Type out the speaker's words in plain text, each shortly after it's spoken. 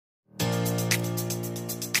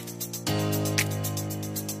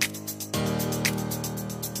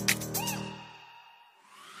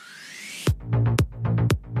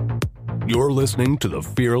You're listening to the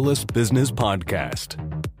Fearless Business Podcast.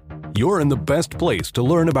 You're in the best place to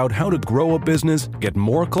learn about how to grow a business, get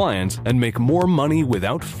more clients, and make more money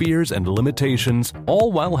without fears and limitations,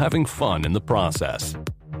 all while having fun in the process.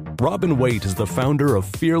 Robin Waite is the founder of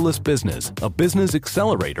Fearless Business, a business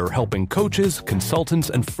accelerator helping coaches, consultants,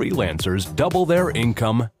 and freelancers double their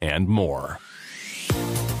income and more.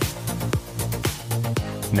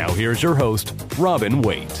 Now here's your host, Robin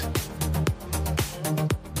Waite.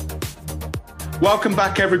 Welcome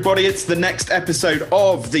back, everybody. It's the next episode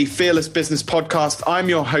of the Fearless Business Podcast. I'm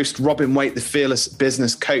your host, Robin Waite, the Fearless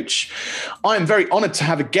Business Coach. I am very honored to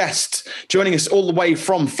have a guest joining us all the way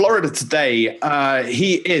from Florida today.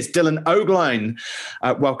 He is Dylan Ogline.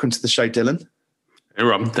 Welcome to the show, Dylan. Hey,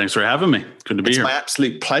 Robin. Thanks for having me. Good to be here. It's my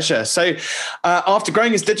absolute pleasure. So after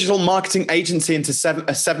growing his digital marketing agency into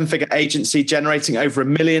a seven-figure agency, generating over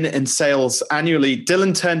 $1 million in sales annually,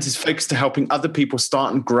 Dylan turned his focus to helping other people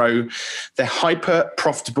start and grow their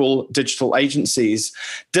hyper-profitable digital agencies.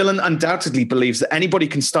 Dylan undoubtedly believes that anybody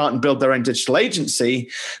can start and build their own digital agency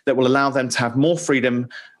that will allow them to have more freedom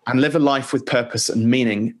and live a life with purpose and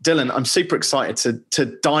meaning. Dylan, I'm super excited to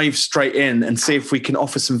dive straight in and see if we can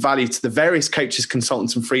offer some value to the various coaches,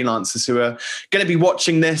 consultants, and freelancers who are going to be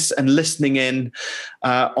watching this and listening in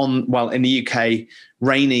in the UK,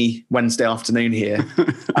 rainy Wednesday afternoon here.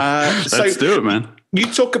 Let's do it, man.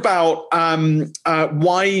 You talk about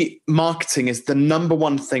why marketing is the number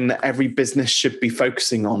one thing that every business should be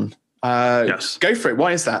focusing on. Yes. Go for it.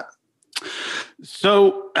 Why is that?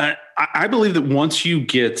 So I believe that once you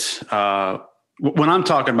get, when I'm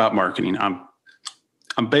talking about marketing, I'm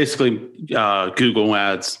basically Google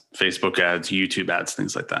ads, Facebook ads, YouTube ads,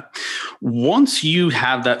 things like that. Once you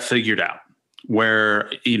have that figured out,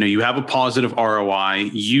 where you have a positive ROI,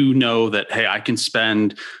 you know that, hey, I can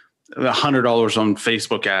spend $100 on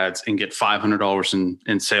Facebook ads and get $500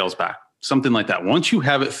 in sales back, something like that. Once you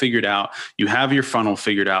have it figured out, you have your funnel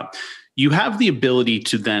figured out, you have the ability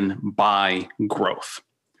to then buy growth.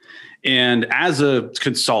 And as a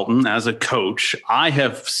consultant, as a coach, I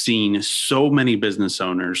have seen so many business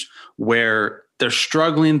owners where they're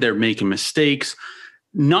struggling, they're making mistakes,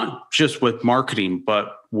 not just with marketing,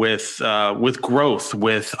 but with growth,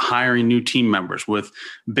 with hiring new team members, with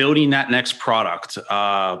building that next product,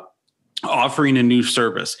 offering a new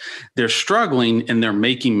service. They're struggling and they're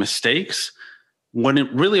making mistakes when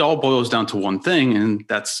it really all boils down to one thing, and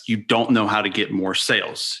that's you don't know how to get more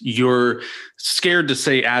sales. You're scared to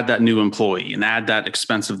say add that new employee and add that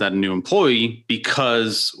expense of that new employee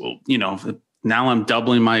because, now I'm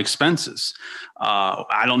doubling my expenses.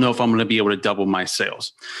 I don't know if I'm going to be able to double my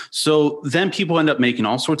sales. So then people end up making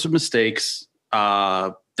all sorts of mistakes. They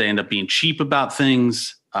end up being cheap about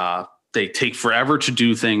things. They take forever to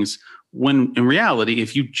do things. When in reality,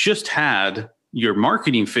 if you just had your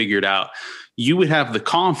marketing figured out, you would have the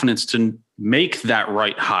confidence to make that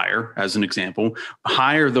right hire, as an example,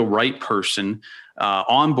 hire the right person,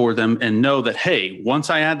 onboard them, and know that, hey, once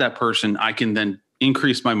I add that person, I can then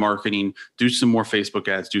increase my marketing, do some more Facebook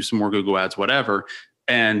ads, do some more Google ads, whatever,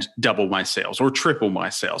 and double my sales or triple my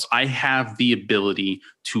sales. I have the ability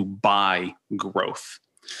to buy growth.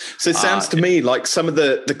 So it sounds to me like some of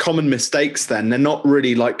the common mistakes then, they're not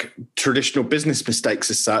really like traditional business mistakes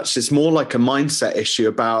as such. It's more like a mindset issue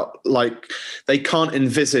about like they can't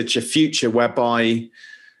envisage a future whereby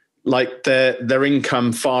like their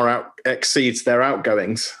income far out exceeds their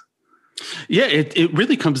outgoings. Yeah, it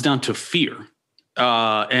really comes down to fear.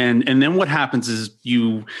 And then what happens is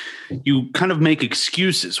you kind of make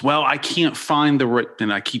excuses. Well, I can't find the right,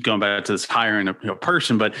 and I keep going back to this hiring a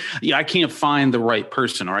person, but I can't find the right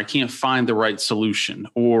person, or I can't find the right solution,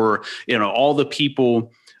 or, all the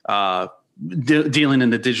people, dealing in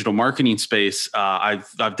the digital marketing space.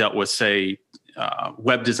 I've dealt with, say,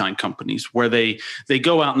 web design companies where they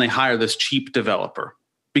go out and they hire this cheap developer.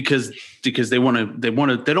 Because they don't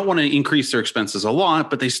want to increase their expenses a lot,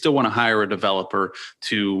 but they still want to hire a developer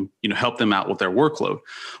to help them out with their workload.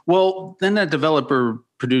 Well, then that developer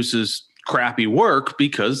produces crappy work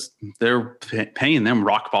because they're paying them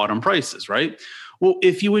rock bottom prices, right? Well,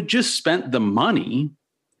 if you had just spent the money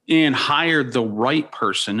and hired the right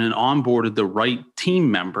person and onboarded the right team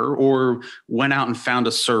member, or went out and found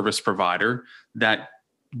a service provider that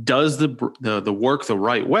does the work the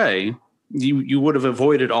right way, you would have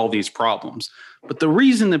avoided all these problems. But the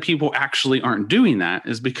reason that people actually aren't doing that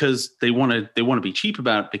is because they want to be cheap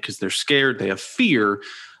about it, because they're scared. They have fear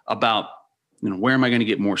about, where am I going to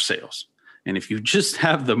get more sales? And if you just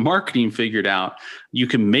have the marketing figured out, you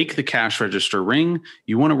can make the cash register ring.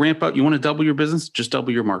 You want to ramp up, you want to double your business, just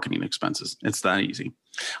double your marketing expenses. It's that easy.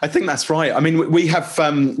 I think that's right. I mean, we have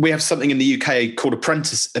something in the UK called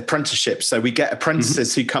apprenticeship. So we get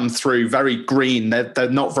apprentices who come through very green. They're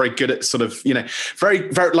not very good at sort of, very,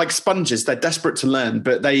 very like sponges. They're desperate to learn,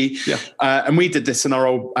 but and we did this in our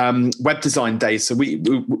old web design days. So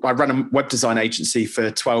I ran a web design agency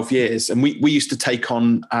for 12 years, and we used to take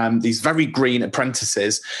on these very green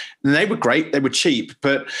apprentices, and they were great. They were cheap,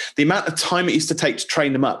 but the amount of time it used to take to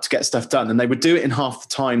train them up to get stuff done, and they would do it in half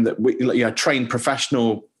the time that we, trained professional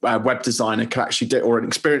web designer could actually do it, or an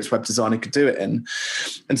experienced web designer could do it in.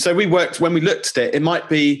 And so when we looked at it, it might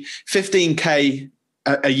be 15K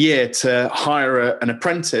a year to hire an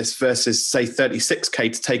apprentice versus say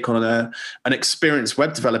 36K to take on an experienced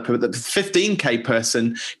web developer. But the 15K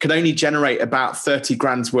person could only generate about 30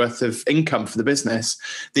 grand's worth of income for the business.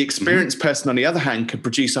 The experienced person, on the other hand, could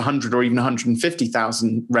produce 100 or even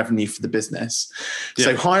 150,000 revenue for the business. Yeah.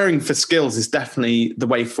 So hiring for skills is definitely the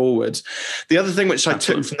way forward. The other thing which I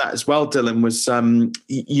took from that as well, Dylan, was and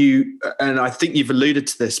I think you've alluded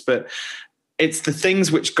to this, but it's the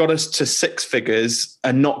things which got us to 6 figures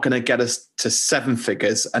are not going to get us to 7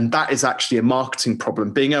 figures. And that is actually a marketing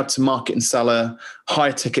problem, being able to market and sell a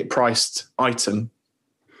higher ticket priced item.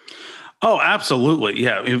 Oh, absolutely.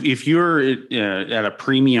 Yeah. If you're at a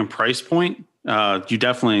premium price point, you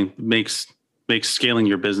definitely makes scaling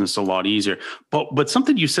your business a lot easier. But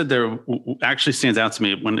something you said there actually stands out to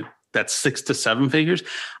me when that's 6 to 7 figures.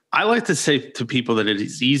 I like to say to people that it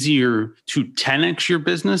is easier to 10x your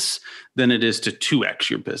business than it is to 2x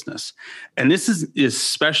your business. And this is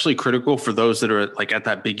especially critical for those that are like at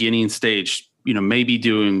that beginning stage, maybe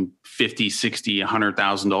doing $50, $60,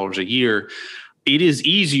 $100,000 a year. It is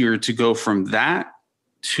easier to go from that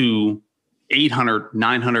to 800,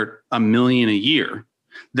 900, $1 million a year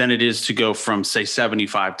than it is to go from say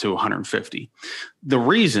 75 to 150. The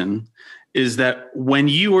reason is that when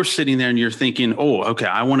you are sitting there and you're thinking, oh, okay,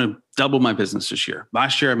 I want to double my business this year.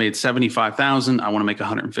 Last year I made 75,000. I want to make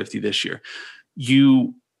 150 this year.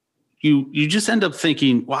 You just end up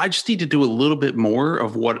thinking, well, I just need to do a little bit more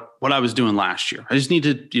of what I was doing last year. I just need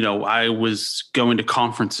to, I was going to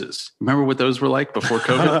conferences. Remember what those were like before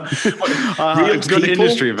COVID? Go to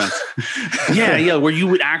industry events. Yeah. Where you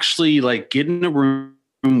would actually like get in a room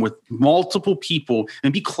with multiple people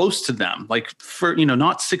and be close to them, like for,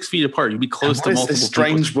 not 6 feet apart. You'd be close to multiple people. This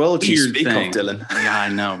strange world you speak of, Dylan. Yeah, I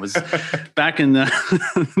know. It was back in the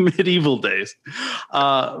medieval days.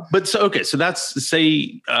 But so that's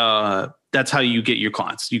that's how you get your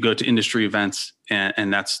clients. You go to industry events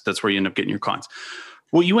and that's where you end up getting your clients.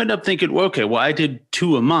 Well, you end up thinking, well, okay, well, I did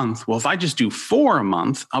 2 a month. Well, if I just do 4 a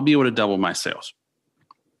month, I'll be able to double my sales.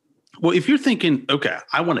 Well, if you're thinking, okay,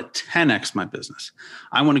 I want to 10x my business,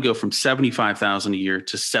 I want to go from 75,000 a year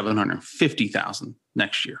to 750,000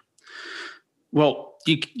 next year. Well,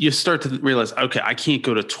 you start to realize, okay, I can't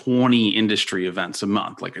go to 20 industry events a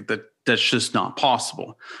month. Like that's just not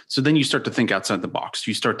possible. So then you start to think outside the box.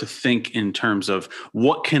 You start to think in terms of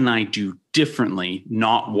what can I do differently,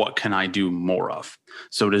 not what can I do more of.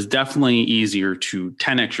 So it is definitely easier to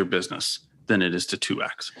 10x your business than it is to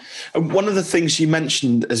 2x. And one of the things you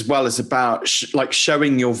mentioned as well is about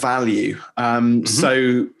showing your value.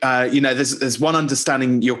 So, there's one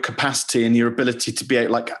understanding your capacity and your ability to be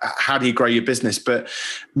like, how do you grow your business? But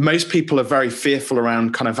most people are very fearful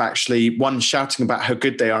around kind of actually shouting about how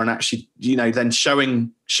good they are and actually, then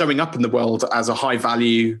showing up in the world as a high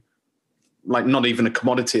value, like not even a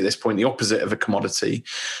commodity at this point, the opposite of a commodity.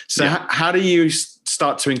 So how do you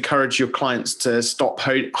start to encourage your clients to stop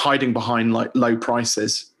hiding behind like low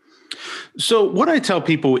prices? So what I tell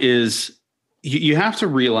people is you have to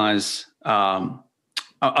realize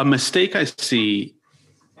a mistake I see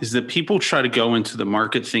is that people try to go into the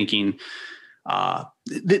market thinking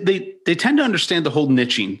they tend to understand the whole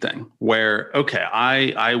niching thing where, okay,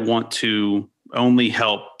 I want to only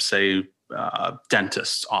help, say,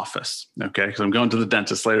 dentist's office. Okay. Because I'm going to the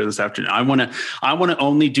dentist later this afternoon. I want to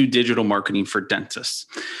only do digital marketing for dentists.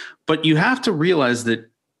 But you have to realize that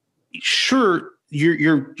sure,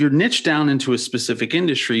 you're niched down into a specific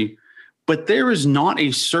industry, but there is not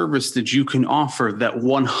a service that you can offer that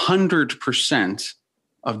 100%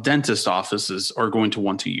 of dentist offices are going to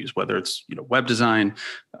want to use, whether it's web design,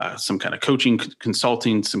 some kind of coaching,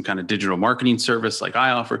 consulting, some kind of digital marketing service like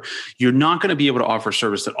I offer. You're not going to be able to offer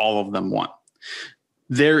service that all of them want.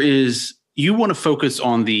 You want to focus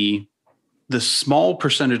on the small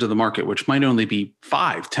percentage of the market, which might only be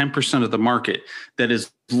 5-10% of the market that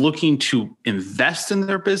is looking to invest in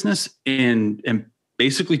their business and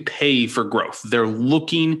basically pay for growth. They're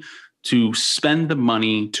looking to spend the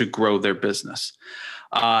money to grow their business.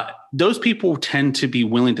 Those people tend to be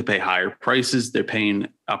willing to pay higher prices. They're paying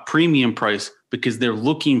a premium price because they're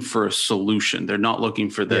looking for a solution. They're not looking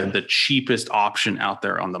for the cheapest option out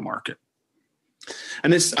there on the market.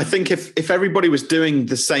 And I think if everybody was doing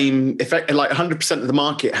the same, if like 100% of the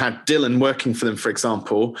market had Dylan working for them, for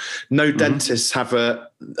example, no dentists have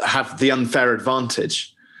the unfair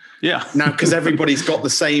advantage. Yeah. Now, because everybody's got the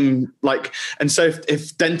same, and so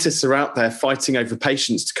if dentists are out there fighting over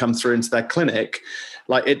patients to come through into their clinic,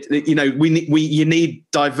 you need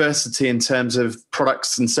diversity in terms of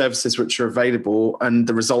products and services which are available and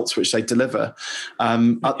the results which they deliver.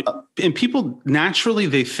 And people naturally,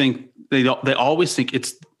 they always think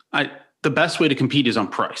the best way to compete is on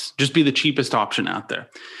price. Just be the cheapest option out there.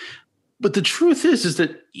 But the truth is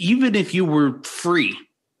that even if you were free,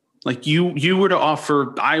 like you were to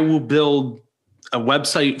offer, I will build a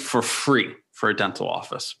website for free for a dental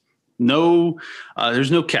office. No,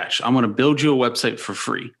 there's no catch. I'm going to build you a website for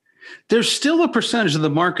free. There's still a percentage of the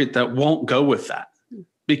market that won't go with that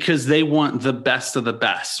because they want the best of the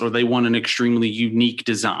best, or they want an extremely unique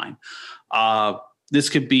design. It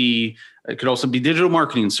could also be digital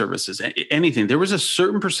marketing services, anything. There was a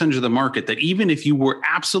certain percentage of the market that even if you were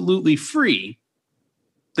absolutely free,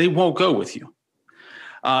 they won't go with you.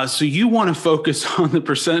 So you want to focus on the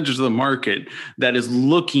percentages of the market that is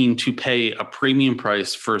looking to pay a premium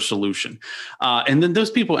price for a solution. And then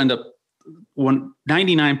those people end up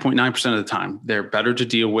 99.9% of the time, they're better to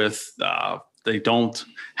deal with. They don't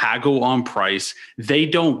haggle on price. They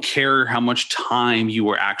don't care how much time you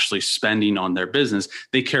are actually spending on their business.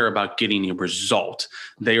 They care about getting a result.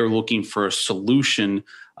 They are looking for a solution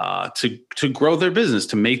to grow their business,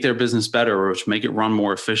 to make their business better, or to make it run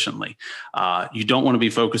more efficiently. You don't want to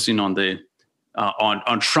be focusing on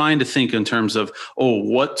on trying to think in terms of,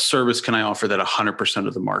 what service can I offer that 100%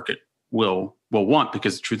 of the market will want?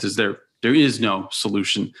 Because the truth is there is no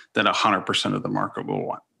solution that 100% of the market will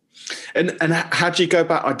want. And how do you go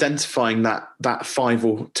about identifying that 5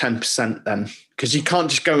 or 10% then? Because you can't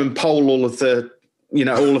just go and poll all of the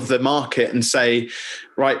market and say,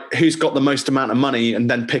 right, who's got the most amount of money, and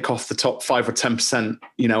then pick off the top 5 or 10%,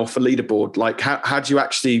 off a leaderboard. Like how do you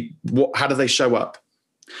actually, how do they show up?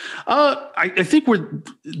 I think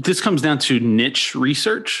this comes down to niche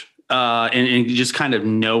research. And just kind of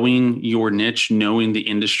knowing your niche, knowing the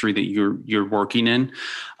industry that you're working in.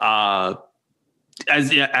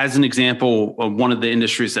 As an example, one of the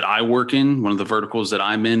industries that I work in, one of the verticals that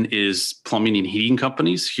I'm in, is plumbing and heating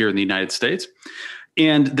companies here in the United States.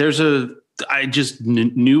 And I just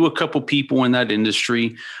knew a couple people in that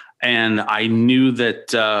industry, and I knew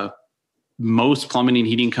that most plumbing and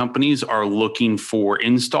heating companies are looking for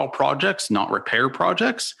install projects, not repair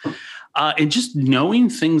projects. And just knowing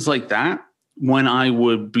things like that, when I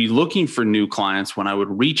would be looking for new clients, when I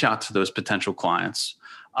would reach out to those potential clients,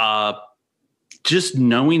 just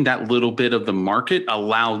knowing that little bit of the market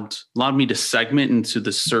allowed me to segment into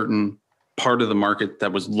the certain part of the market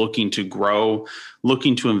that was looking to grow,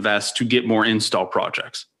 looking to invest, to get more install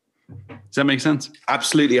projects. Does that make sense?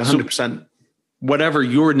 Absolutely, 100%. So, whatever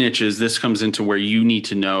your niche is, this comes into where you need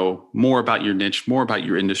to know more about your niche, more about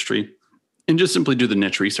your industry, and just simply do the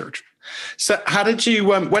niche research. So how did you,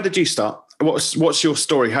 where did you start? What's your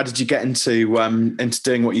story? How did you get into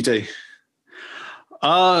doing what you do?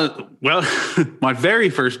 Well, my very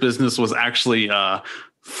first business was actually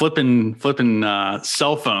flipping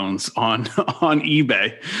cell phones on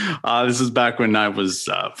eBay. This is back when I was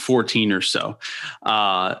 14 or so.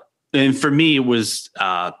 And for me, it was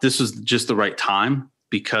this was just the right time,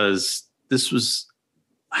 because this was,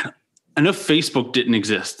 I know Facebook didn't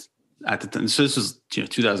exist at the time. So this was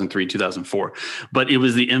 2003, 2004, but it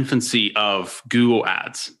was the infancy of Google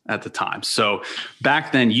ads at the time. So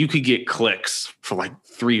back then you could get clicks for like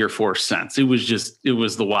 3 or 4 cents. It was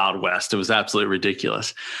the Wild West. It was absolutely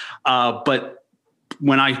ridiculous. But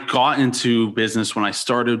when I got into business, when I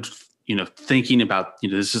started, thinking about,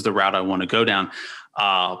 this is the route I want to go down,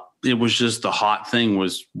 it was just the hot thing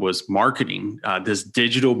was marketing. This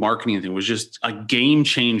digital marketing thing was just a game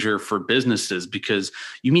changer for businesses, because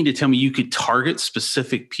you mean to tell me you could target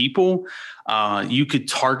specific people? You could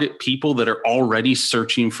target people that are already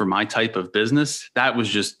searching for my type of business. That was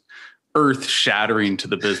just earth shattering to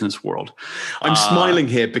the business world. I'm smiling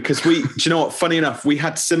here because do you know what? Funny enough, we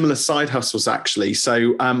had similar side hustles actually.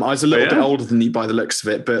 So I was a little bit older than you by the looks of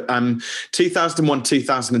it, but 2001,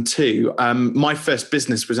 2002, my first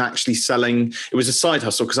business was actually selling, it was a side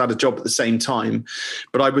hustle because I had a job at the same time,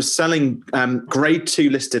 but I was selling grade 2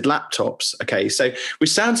 listed laptops. Okay. So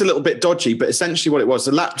which sounds a little bit dodgy, but essentially what it was,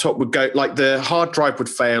 the laptop would go, like the hard drive would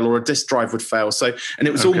fail or a disk drive would fail. So, and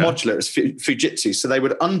it was all modular, it was Fujitsu. So they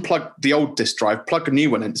would unplug the old disk drive, plug a new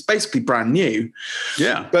one in. It's basically brand new.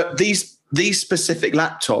 Yeah. But these specific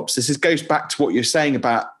laptops, goes back to what you're saying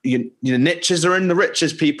about niches are in the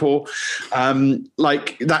riches, people.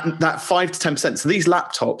 Like that 5 to 10%. So these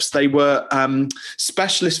laptops, they were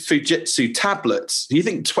specialist Fujitsu tablets. You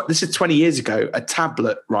think this is 20 years ago, a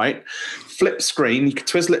tablet, right? Flip screen, you could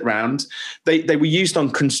twizzle it around. They were used on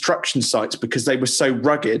construction sites because they were so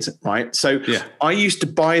rugged, right? So I used to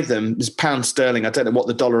buy them, this pound sterling, I don't know what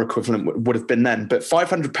the dollar equivalent would have been then, but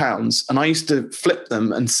 £500. And I used to flip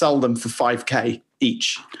them and sell them for 5K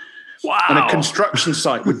each. Wow. And a construction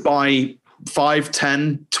site would buy 5,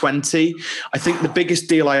 10, 20. I think the biggest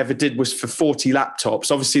deal I ever did was for 40 laptops.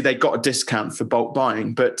 Obviously, they got a discount for bulk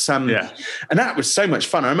buying, but and that was so much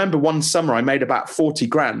fun. I remember one summer I made about 40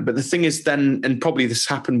 grand. But the thing is then, and probably this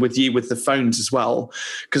happened with you with the phones as well,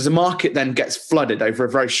 because the market then gets flooded over a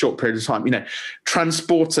very short period of time.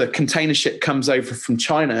 Transporter container ship comes over from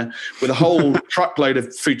China with a whole truckload of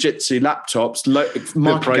Fujitsu laptops.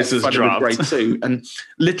 Market gets flooded with grade 2, and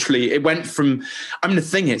literally it went from. The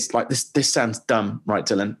thing is, like this sounds dumb, right,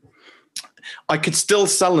 Dylan? I could still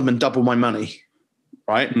sell them and double my money,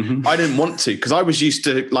 right? Mm-hmm. I didn't want to because I was used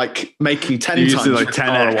to like making 10 times like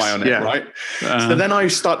 10 ROI on it, right? So then I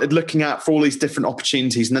started looking out for all these different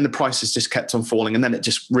opportunities, and then the prices just kept on falling, and then it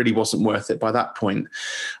just really wasn't worth it by that point.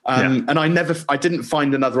 And I didn't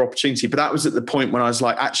find another opportunity, but that was at the point when I was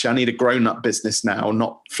like, actually, I need a grown-up business now,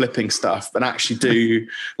 not flipping stuff, but actually do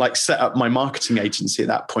like set up my marketing agency at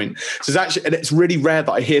that point. So it's really rare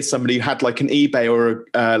that I hear somebody who had like an eBay or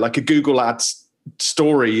like a Google Ads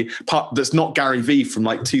story that's not Gary Vee from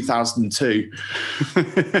like 2002.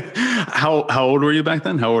 How old were you back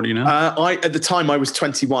then? How old are you now? At the time I was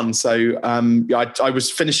 21. So I was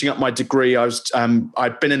finishing up my degree.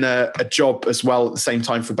 I'd been in a job as well at the same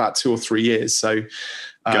time for about 2 or 3 years. So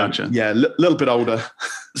gotcha. Yeah, a little bit older.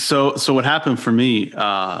 So what happened for me?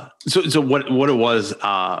 So what it was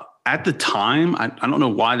at the time, I don't know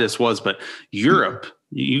why this was, but Europe.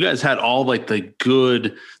 You guys had all like the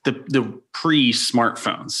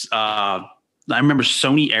pre-smartphones. I remember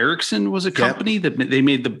Sony Ericsson was a company that they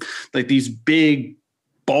made these big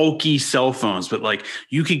bulky cell phones, but like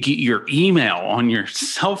you could get your email on your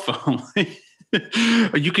cell phone.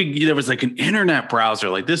 There was like an internet browser.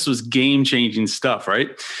 Like this was game-changing stuff, right?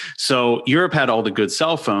 So Europe had all the good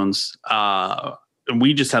cell phones, and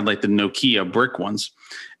we just had like the Nokia brick ones.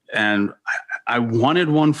 And I wanted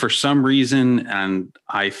one for some reason, and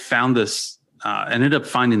I found this. Ended up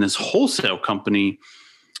finding this wholesale company.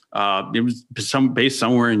 It was based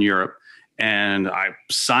somewhere in Europe, and I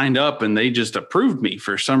signed up, and they just approved me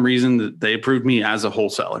for some reason. They approved me as a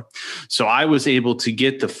wholesaler, so I was able to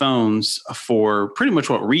get the phones for pretty much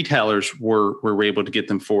what retailers were able to get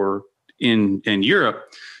them for in Europe.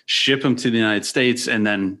 Ship them to the United States, and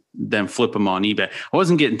then flip them on eBay. I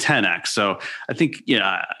wasn't getting 10x, so I think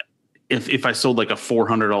if I sold like a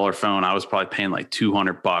 $400 phone, I was probably paying like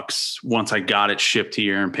 $200 once I got it shipped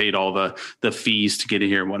here and paid all the fees to get it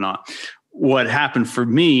here and whatnot. What happened for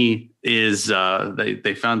me is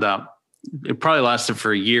they found out it probably lasted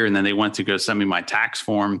for a year, and then they went to go send me my tax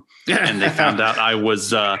form, and they found out I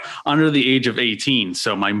was under the age of 18.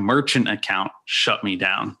 So my merchant account shut me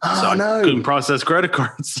down. So I couldn't process credit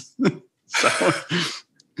cards. So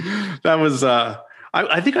that was,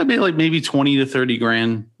 I think I made like maybe 20 to 30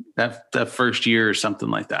 grand that first year or something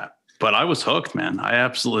like that. But I was hooked, man. I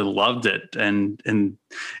absolutely loved it. And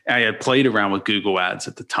I had played around with Google Ads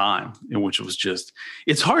at the time, which was just,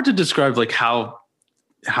 it's hard to describe like how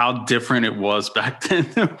different it was back then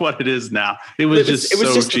than what it is now. It was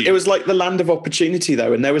cheap. It was like the land of opportunity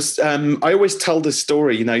though. And there was, I always tell this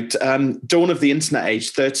story, dawn of the internet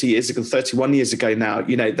age, 31 years ago now,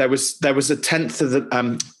 there was a tenth of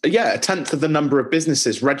the number of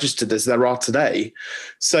businesses registered as there are today.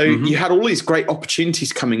 So you had all these great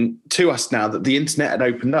opportunities coming to us now that the internet had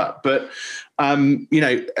opened up. But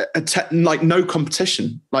like no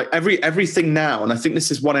competition, like everything now. And I think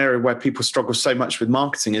this is one area where people struggle so much with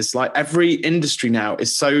marketing, is like every industry now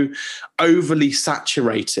is so overly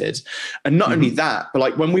saturated. And not only that, but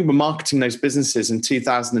like when we were marketing those businesses in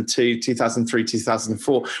 2002, 2003,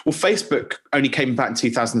 2004, well, Facebook only came back in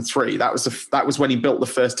 2003. That was when he built the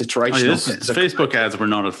first iteration of it. So Facebook ads were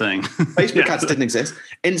not a thing. Facebook ads didn't exist.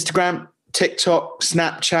 Instagram, TikTok,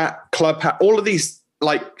 Snapchat, Clubhouse, all of these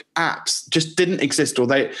like apps just didn't exist, or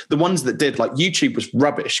the ones that did, like YouTube was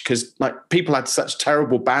rubbish because like people had such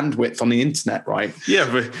terrible bandwidth on the internet, right? Yeah,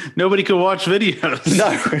 but nobody could watch videos. No,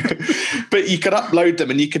 but you could upload them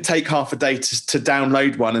and you could take half a day to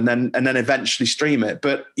download one and then eventually stream it.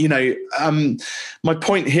 But my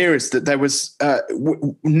point here is that there was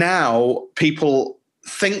now people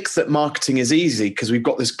think that marketing is easy because we've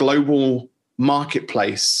got this global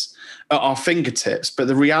marketplace at our fingertips, but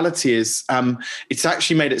the reality is it's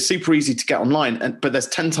actually made it super easy to get online, but there's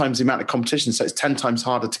 10 times the amount of competition, so it's 10 times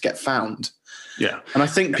harder to get found. Yeah. And I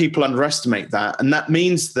think people underestimate that, and that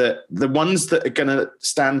means that the ones that are going to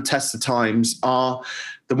stand test of times are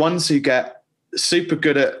the ones who get super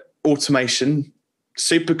good at automation,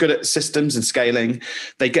 super good at systems and scaling.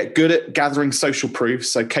 They get good at gathering social proof,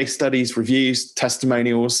 so case studies, reviews,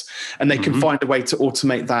 testimonials, and they can find a way to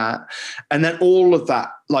automate that. And then all of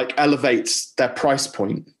that like elevates their price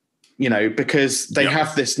point, because they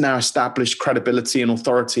have this now established credibility and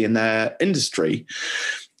authority in their industry.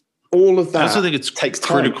 All of that I also think it's takes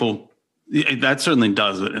time. Critical. That certainly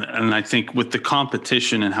does. And I think with the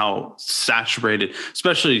competition and how saturated,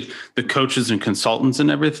 especially the coaches and consultants and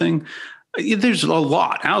everything, there's a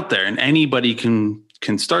lot out there and anybody can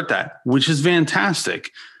start that, which is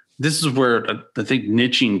fantastic. This is where I think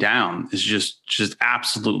niching down is just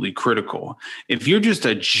absolutely critical. If you're just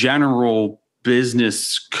a general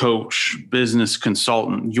business coach, business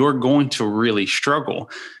consultant, you're going to really struggle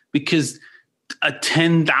because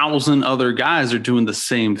 10,000 other guys are doing the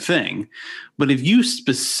same thing. But if you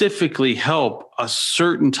specifically help a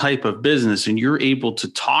certain type of business and you're able to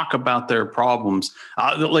talk about their problems,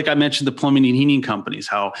 like I mentioned, the plumbing and heating companies,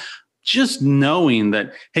 how just knowing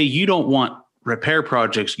that, hey, you don't want repair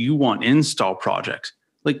projects, you want install projects,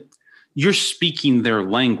 like you're speaking their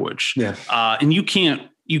language. Yeah. And you can't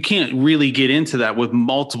really get into that with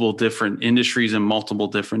multiple different industries and multiple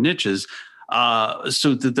different niches.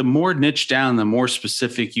 So the more niche down, the more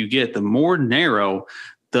specific you get, the more narrow,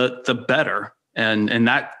 the better. And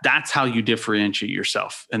that's how you differentiate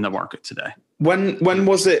yourself in the market today. When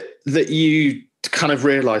was it that you kind of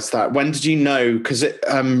realized that? When did you know? Because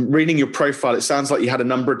reading your profile, it sounds like you had a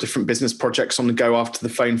number of different business projects on the go after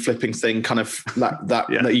the phone flipping thing, kind of that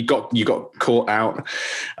you got caught out.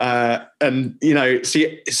 And so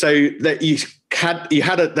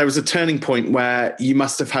that there was a turning point where you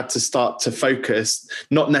must have had to start to focus,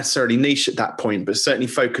 not necessarily niche at that point, but certainly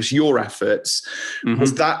focus your efforts.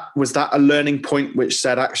 Was that a learning point which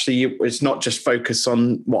said, actually, it's not just focus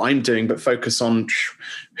on what I'm doing, but focus on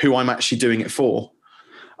who I'm actually doing it for?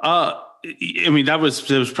 I mean, that was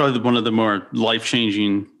probably one of the more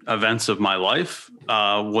life-changing events of my life,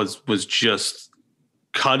 was just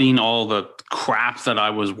cutting all the crap that I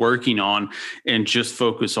was working on and just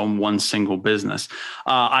focus on one single business.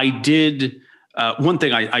 I did one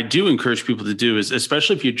thing I do encourage people to do is,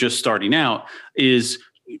 especially if you're just starting out, is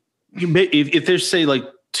if there's, say, like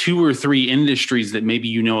 2 or 3 industries that maybe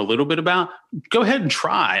you know a little bit about, go ahead and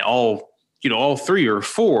try all 3 or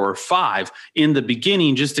 4 or 5 in the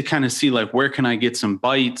beginning, just to kind of see, like, where can I get some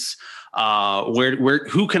bites?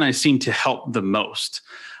 Who can I seem to help the most?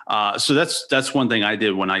 So that's one thing I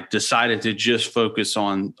did when I decided to just focus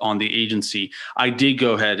on the agency. I did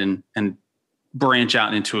go ahead and branch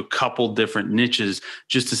out into a couple different niches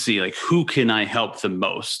just to see, like, who can I help the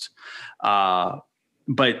most?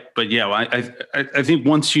 But yeah, I think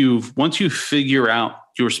once you figure out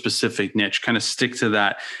your specific niche, kind of stick to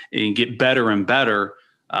that and get better and better,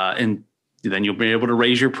 and then you'll be able to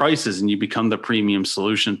raise your prices and you become the premium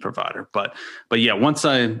solution provider. But yeah,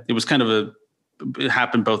 it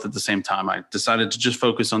happened both at the same time. I decided to just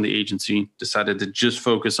focus on the agency, decided to just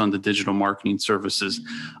focus on the digital marketing services.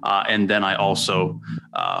 And then I also,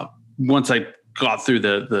 once I got through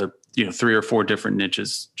the 3 or 4 different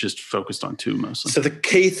niches, just focused on 2 mostly. So the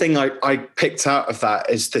key thing I picked out of that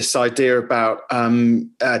is this idea about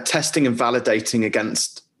testing and validating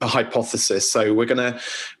against a hypothesis. So we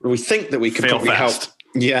think that we can fail probably fast. help.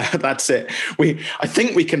 Yeah, that's it. I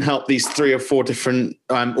think we can help these 3 or 4 different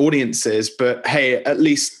audiences, but hey, at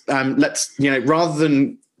least let's, rather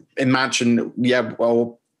than imagine,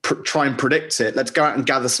 try and predict it. Let's go out and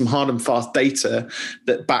gather some hard and fast data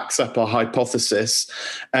that backs up our hypothesis.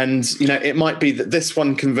 And, it might be that this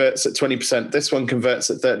one converts at 20%, this one converts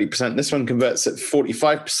at 30%, this one converts at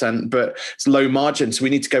 45%, but it's low margin. So we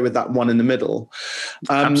need to go with that one in the middle.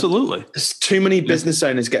 Absolutely. Too many business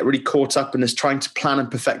owners get really caught up in this trying to plan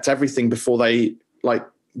and perfect everything before they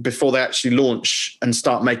actually launch and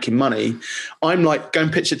start making money. I'm like, go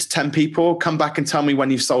and pitch it to 10 people, come back and tell me when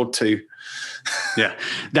you've sold 2. Yeah,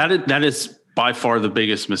 that is by far the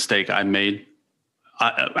biggest mistake I made.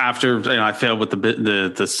 After I failed with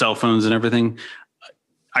the cell phones and everything,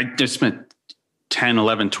 I just spent 10,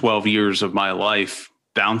 11, 12 years of my life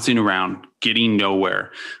bouncing around, getting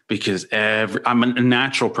nowhere, because I'm a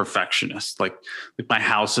natural perfectionist. Like my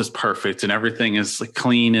house is perfect and everything is like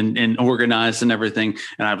clean and organized and everything.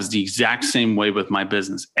 And I was the exact same way with my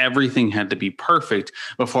business. Everything had to be perfect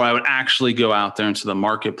before I would actually go out there into the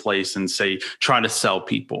marketplace and try to sell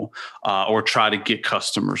people or try to get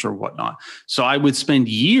customers or whatnot. So I would spend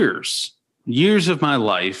years of my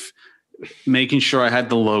life making sure I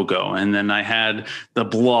had the logo, and then I had the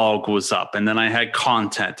blog was up, and then I had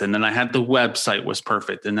content, and then I had the website was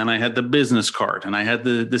perfect, and then I had the business card, and I had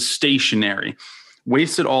the stationery.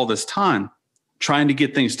 Wasted all this time trying to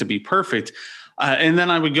get things to be perfect. And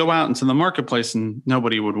then I would go out into the marketplace and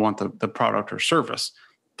nobody would want the product or service.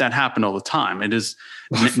 That happened all the time. It is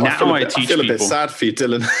now I teach people. I feel a bit sad for you,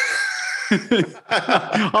 Dylan.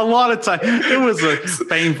 A lot of time. It was a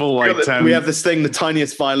painful we have this thing, the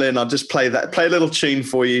tiniest violin. I'll just play a little tune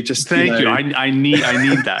for you. Just thank you. I need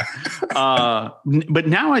that. But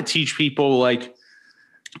now I teach people,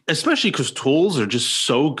 especially because tools are just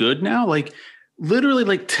so good now.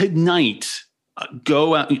 Literally, tonight,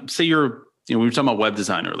 go out. Say we were talking about web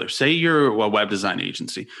design earlier. Say you're a web design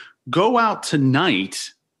agency. Go out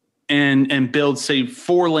tonight and build, say,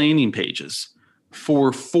 4 landing pages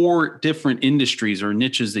for 4 different industries or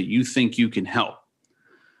niches that you think you can help.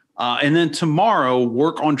 And then tomorrow,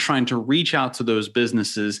 work on trying to reach out to those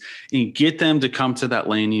businesses and get them to come to that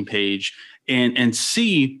landing page and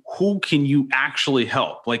see who can you actually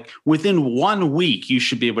help. Within 1 week, you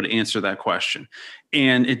should be able to answer that question.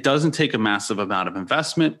 And it doesn't take a massive amount of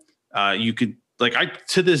investment. You could,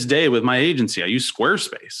 to this day with my agency, I use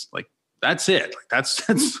Squarespace. That's it.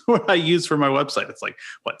 That's what I use for my website. It's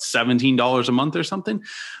 $17 a month or something.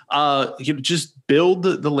 You just build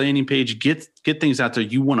the landing page, get things out there.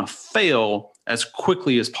 You want to fail as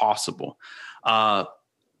quickly as possible.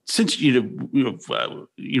 Since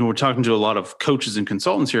we're talking to a lot of coaches and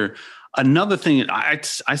consultants here. Another thing I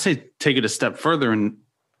say, take it a step further, and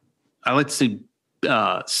I like to say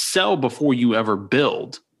sell before you ever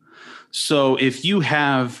build. So if you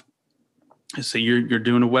have, say you're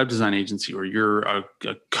doing a web design agency, or you're a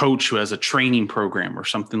coach who has a training program or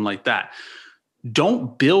something like that,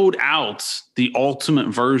 don't build out the ultimate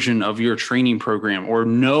version of your training program, or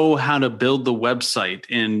know how to build the website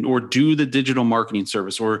or do the digital marketing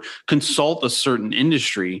service, or consult a certain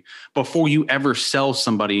industry before you ever sell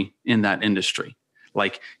somebody in that industry.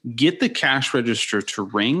 Get the cash register to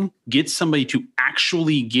ring, get somebody to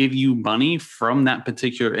actually give you money from that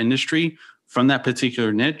particular industry, from that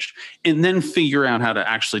particular niche, and then figure out how to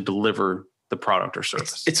actually deliver the product or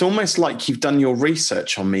service. It's almost like you've done your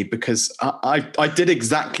research on me, because I did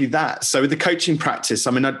exactly that. So with the coaching practice,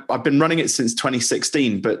 I've been running it since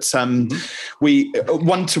 2016, but we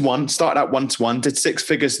one-to-one, started out one-to-one, did 6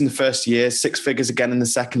 figures in the first year, 6 figures again in the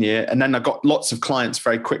second year. And then I got lots of clients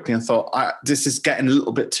very quickly and thought, this is getting a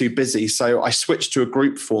little bit too busy. So I switched to a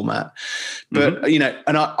group format. But,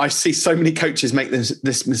 and I see so many coaches make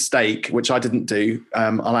this mistake, which I didn't do,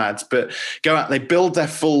 I'll add, but go out, they build their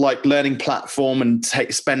full learning platform and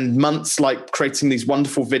spend months creating these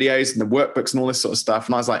wonderful videos and the workbooks and all this sort of stuff.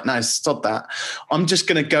 And I was like, no, stop that. I'm just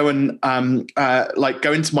going to go and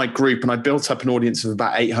go into my group. And I built up an audience of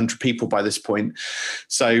about 800 people by this point.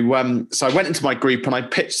 So I went into my group and I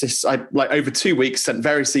pitched this. I over 2 weeks sent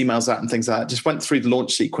various emails out and things like that. Just went through the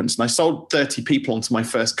launch sequence, and I sold 30 people onto my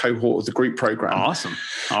first cohort of the group program. Awesome.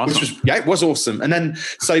 It was awesome. And then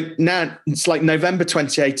so now it's November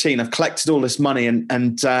 2018. I've collected all this money and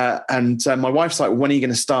my wife's like, well, when are you going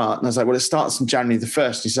to start? And I was like, well, it starts on January the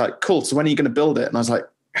 1st. She's like, cool. So when are you going to build it? And I was like,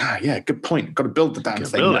 yeah, good point. Got to build the damn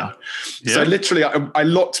thing now. Yeah. So literally I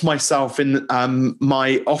locked myself in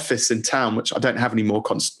my office in town, which I don't have anymore,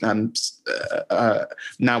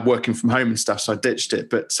 now working from home and stuff. So I ditched it,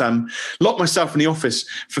 but locked myself in the office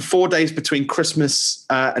for 4 days between Christmas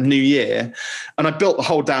and New Year. And I built the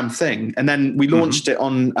whole damn thing. And then we launched it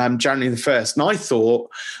on January the 1st. And I thought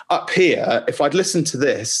up here, if I'd listened to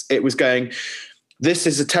this, it was going, this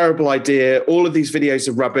is a terrible idea. All of these videos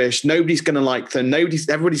are rubbish. Nobody's going to like them.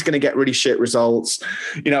 Everybody's going to get really shit results.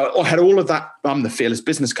 I had all of that. I'm the fearless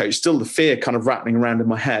business coach, still the fear kind of rattling around in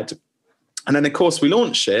my head. And then, of course, we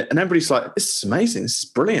launched it, and everybody's like, "This is amazing. This is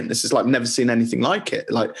brilliant. This is like never seen anything like it."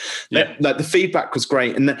 Like the feedback was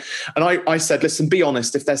great, and I said, "Listen, be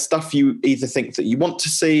honest. If there's stuff you either think that you want to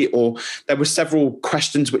see, or there were several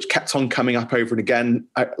questions which kept on coming up over and again,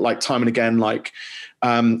 like time and again, like."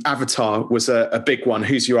 Avatar was a big one.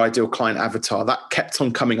 Who's your ideal client avatar? That kept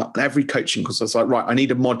on coming up in every coaching because I was like, right, I need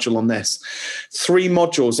a module on this. 3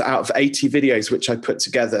 modules out of 80 videos, which I put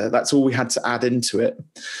together. That's all we had to add into it.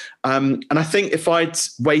 And I think if I'd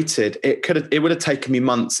waited, it would have taken me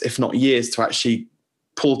months, if not years, to actually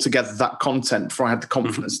pull together that content before I had the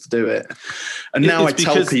confidence to do it. And now I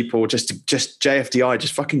tell people just JFDI,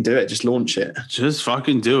 just fucking do it. Just launch it. Just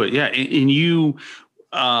fucking do it. Yeah. And you,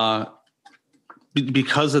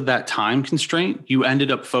 because of that time constraint, you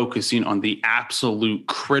ended up focusing on the absolute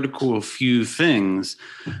critical few things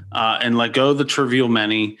and let go of the trivial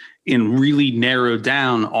many and really narrow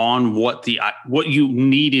down on what you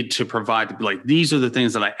needed to provide. Like, these are the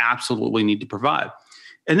things that I absolutely need to provide.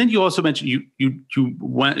 And then you also mentioned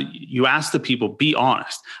you asked the people, be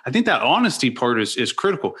honest. I think that honesty part is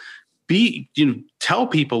critical. Tell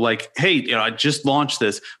people like, hey, I just launched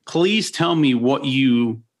this. Please tell me what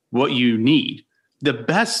you need. The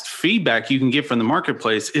best feedback you can get from the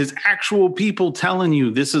marketplace is actual people telling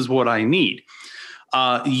you this is what I need.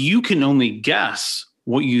 You can only guess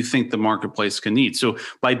what you think the marketplace can need. So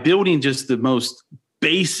by building just the most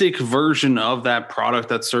basic version of that product,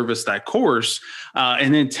 that service, that course,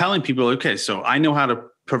 and then telling people, okay, so I know how to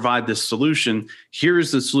provide this solution.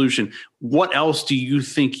 Here's the solution. What else do you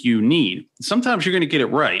think you need? Sometimes you're going to get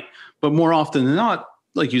it right, but more often than not,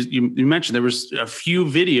 like you mentioned, there was a few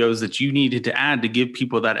videos that you needed to add to give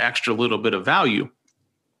people that extra little bit of value.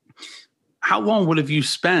 How long would have you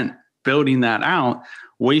spent building that out,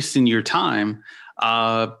 wasting your time?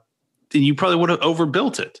 Then you probably would have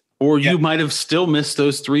overbuilt it, or you might have still missed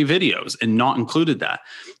those 3 videos and not included that.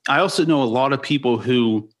 I also know a lot of people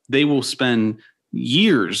who they will spend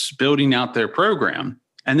years building out their program,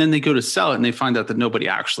 and then they go to sell it and they find out that nobody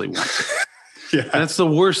actually wants it. That's the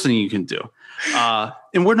worst thing you can do.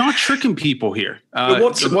 And we're not tricking people here. But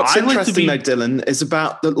what's interesting though, Dylan, is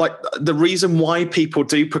about the reason why people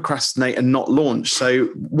do procrastinate and not launch. So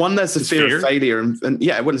one, there's the fear of failure, and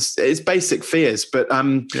it's basic fears. But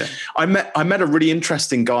I met a really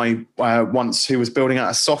interesting guy once who was building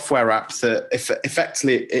out a software app that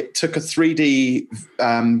effectively it took a 3D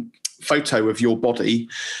photo of your body.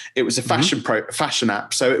 It was a fashion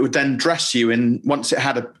app, so it would then dress you in. Once it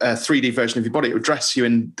had a 3D version of your body, it would dress you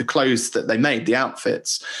in the clothes that they made, the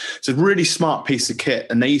outfits. So a really smart piece of kit,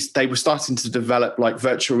 and they were starting to develop like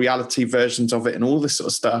virtual reality versions of it and all this sort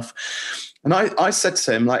of stuff. And I said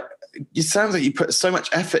to him, like, it sounds like you put so much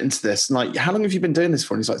effort into this. And like, how long have you been doing this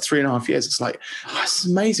for? And he's like, 3.5 years. It's like, oh, this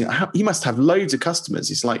is amazing. You must have loads of customers.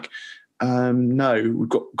 He's like, no, we've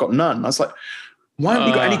got none. I was like, why haven't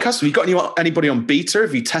you got any customers? You got anybody on beta?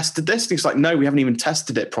 Have you tested this? And he's like, no, we haven't even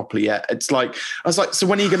tested it properly yet. It's like, I was like, so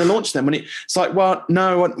when are you going to launch them? It's like, well,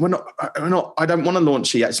 no, we're not. I don't want to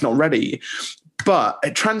launch it yet. It's not ready. But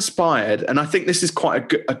it transpired, and I think this is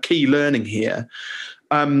quite a key learning here.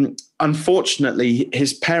 Unfortunately,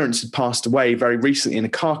 his parents had passed away very recently in a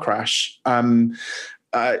car crash. And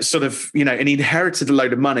he inherited a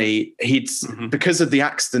load of money. Because of the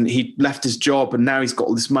accident, he left his job, and now he's got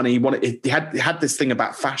all this money. He had this thing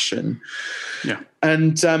about fashion. Yeah.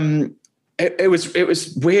 And it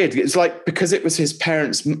was weird. It's like, because it was his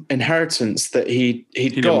parents' inheritance that he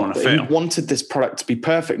wanted this product to be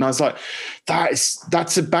perfect. And I was like,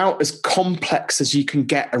 that's about as complex as you can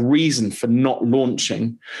get a reason for not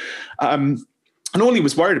launching. And all he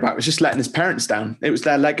was worried about was just letting his parents down. It was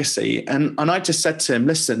their legacy. And I just said to him,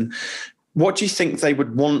 listen, what do you think they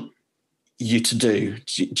would want you to do?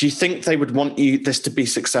 Do you think they would want this to be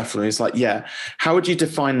successful? And he's like, yeah. How would you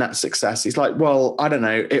define that success? He's like, well, I don't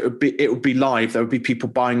know. It would be live. There would be people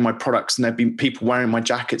buying my products, and there'd be people wearing my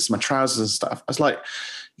jackets, my trousers and stuff. I was like,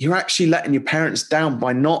 you're actually letting your parents down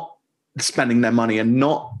by not spending their money and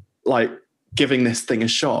not like giving this thing a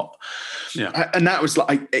shot. Yeah. And that was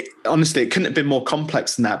like, honestly, it couldn't have been more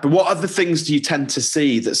complex than that. But what other things do you tend to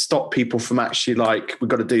see that stop people from actually like, we've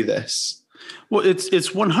got to do this? Well, it's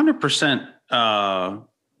 100%.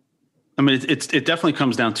 It definitely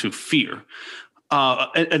comes down to fear.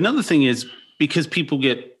 Another thing is because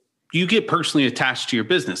you get personally attached to your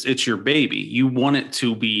business. It's your baby. You want it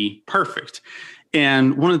to be perfect.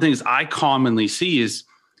 And one of the things I commonly see is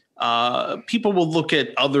people will look at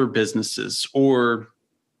other businesses or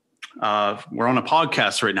we're on a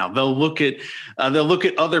podcast right now. They'll look at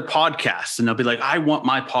other podcasts and they'll be like, I want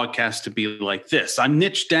my podcast to be like this. I'm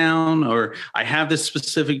niche down, or I have this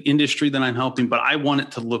specific industry that I'm helping, but I want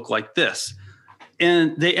it to look like this.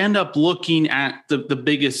 And they end up looking at the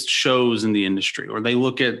biggest shows in the industry, or they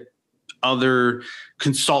look at other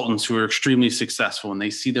consultants who are extremely successful and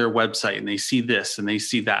they see their website and they see this and they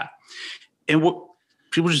see that. And what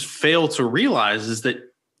people just fail to realize is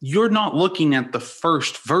that you're not looking at the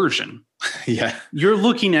first version. Yeah. You're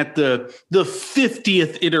looking at the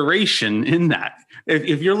 50th iteration in that.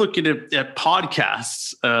 If you're looking at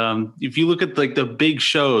podcasts, if you look at like the big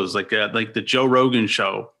shows, like the Joe Rogan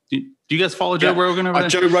show. Do you guys follow Joe Rogan over there?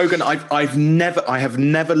 Joe Rogan, I have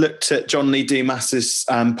never looked at John Lee Dumas's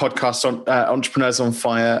podcast on Entrepreneurs on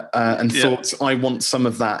Fire and thought I want some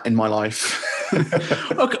of that in my life.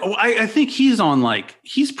 Okay, well, I think he's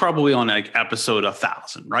probably on like episode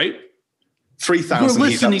 1,000, right? 3,000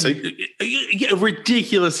 he's up to. A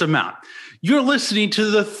ridiculous amount. You're listening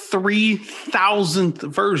to the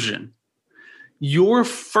 3,000th version. Your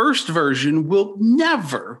first version will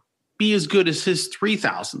never be as good as his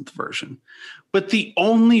 3,000th version. But the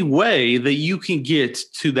only way that you can get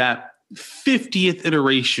to that 50th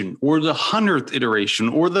iteration or the 100th iteration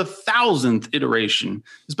or the 1,000th iteration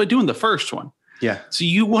is by doing the first one. Yeah. So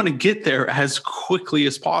you want to get there as quickly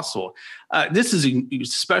as possible. This is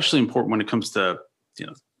especially important when it comes to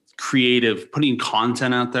creative, putting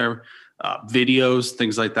content out there, videos,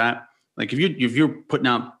 things like that. Like if you're putting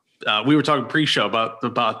out, we were talking pre-show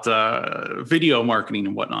about video marketing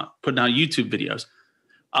and whatnot, putting out YouTube videos.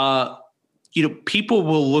 People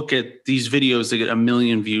will look at these videos that get 1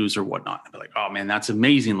 million views or whatnot and be like, oh man, that's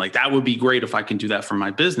amazing. Like that would be great if I can do that for my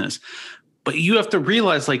business. But you have to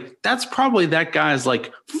realize like, that's probably that guy's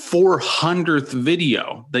like 400th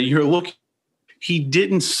video that you're looking. He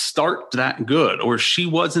didn't start that good, or she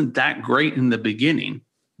wasn't that great in the beginning.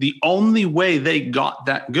 The only way they got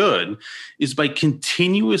that good is by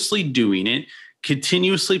continuously doing it,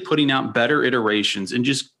 continuously putting out better iterations, and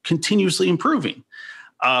just continuously improving.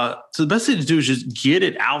 So the best thing to do is just get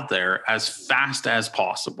it out there as fast as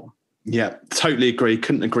possible. Yeah, totally agree.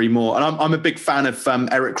 Couldn't agree more. And I'm a big fan of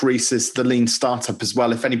Eric Ries's The Lean Startup as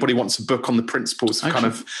well. If anybody wants a book on the principles of kind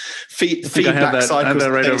of feedback cycles,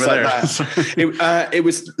 right over there. It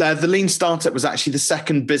was The Lean Startup was actually the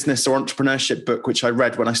second business or entrepreneurship book which I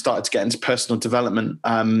read when I started to get into personal development.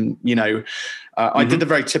 I did the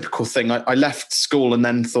very typical thing. I left school and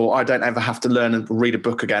then thought I don't ever have to learn and read a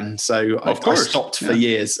book again. So I stopped for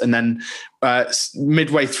years. And then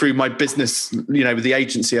midway through my business, with the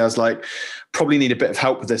agency, I was like, probably need a bit of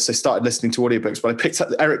help with this. I started listening to audiobooks, but I picked up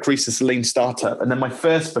Eric Ries's Lean Startup. And then my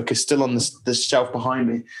first book is still on this shelf behind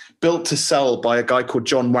me, Built to Sell by a guy called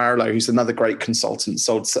John Warrillow, who's another great consultant,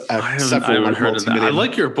 sold several. I haven't heard of that. I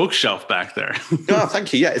like your bookshelf back there. Oh,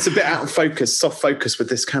 thank you. Yeah, it's a bit out of focus, soft focus with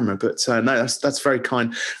this camera, but no, that's very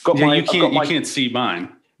kind. You can't see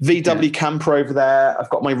mine. VW camper over there. I've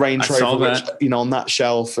got my Range Rover, which, on that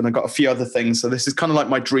shelf, and I've got a few other things. So this is kind of like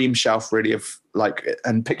my dream shelf, really, of like,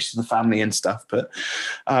 and pictures of the family and stuff. But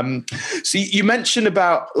so you mentioned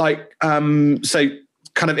about so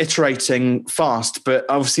kind of iterating fast, but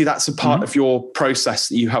obviously that's a part of your process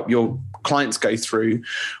that you help your clients go through.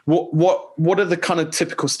 What are the kind of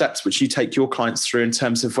typical steps which you take your clients through in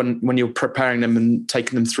terms of when you're preparing them and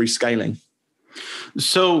taking them through scaling?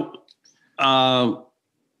 So,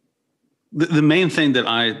 the main thing that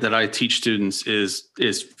I teach students is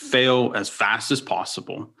fail as fast as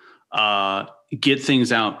possible, get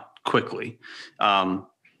things out quickly,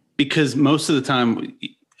 because most of the time,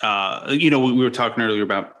 we were talking earlier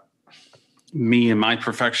about me and my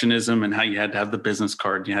perfectionism and how you had to have the business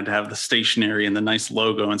card, you had to have the stationery and the nice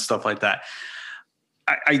logo and stuff like that.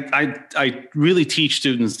 I really teach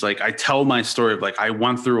students, like I tell my story of like I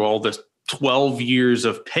went through all this 12 years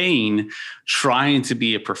of pain trying to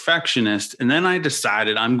be a perfectionist. And then I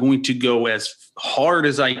decided I'm going to go as hard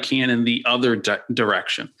as I can in the other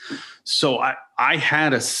direction. So I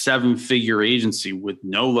had a 7-figure agency with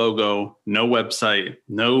no logo, no website,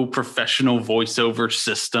 no professional voiceover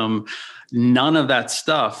system, none of that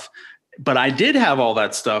stuff. But I did have all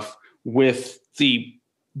that stuff with the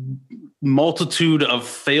multitude of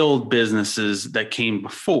failed businesses that came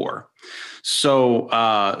before. So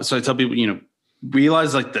I tell people,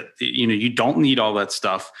 realize like that, you don't need all that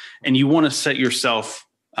stuff, and you want to set yourself,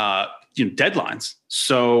 deadlines.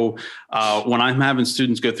 So when I'm having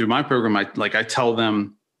students go through my program, I tell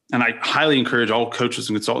them, and I highly encourage all coaches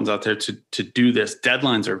and consultants out there to do this.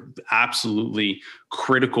 Deadlines are absolutely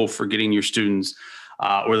critical for getting your students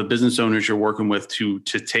or the business owners you're working with to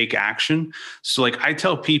take action. So like I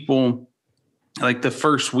tell people, like the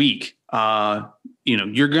first week,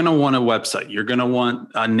 you're going to want a website, you're going to want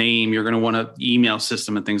a name, you're going to want an email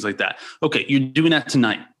system and things like that. Okay. You're doing that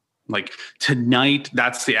tonight. Like tonight,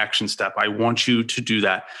 that's the action step. I want you to do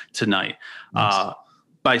that tonight. Nice.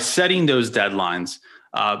 By setting those deadlines,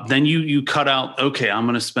 then you cut out, okay, I'm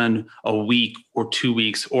going to spend a week or 2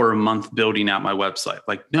 weeks or a month building out my website.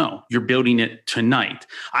 Like, no, you're building it tonight.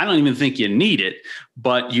 I don't even think you need it,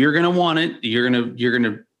 but you're going to want it. You're going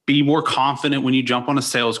to be more confident when you jump on a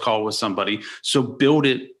sales call with somebody. So build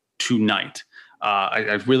it tonight.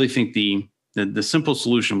 I really think the simple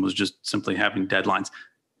solution was just simply having deadlines.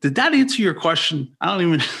 Did that answer your question? I don't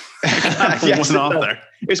even yes, off there.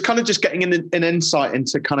 It's kind of just getting an insight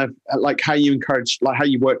into kind of like how you encourage, like how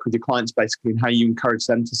you work with your clients basically, and how you encourage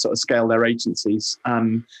them to sort of scale their agencies.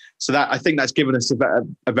 So that I think that's given us a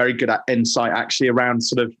very good insight actually around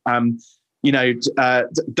sort of,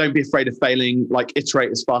 don't be afraid of failing, like iterate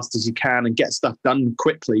as fast as you can and get stuff done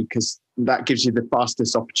quickly, because that gives you the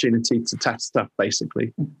fastest opportunity to test stuff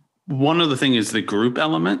basically. One of the things is the group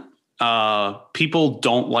element. People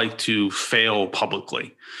don't like to fail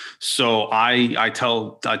publicly. So I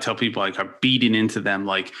tell people, like, I'm beating into them,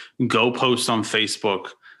 like, go post on Facebook,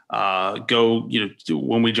 go,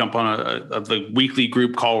 when we jump on the weekly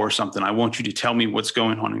group call or something, I want you to tell me what's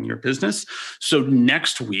going on in your business. So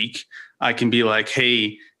next week I can be like,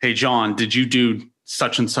 Hey, John, did you do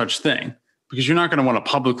such and such thing? Because you're not going to want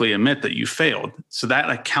to publicly admit that you failed. So that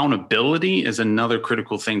accountability is another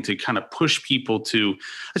critical thing to kind of push people to.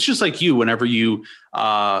 It's just like you, whenever you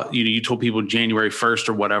told people January 1st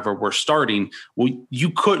or whatever, we're starting. Well, you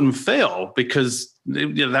couldn't fail because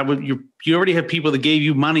you already have people that gave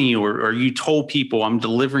you money, or you told people, I'm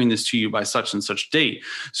delivering this to you by such and such date.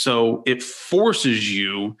 So it forces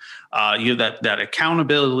you, you have that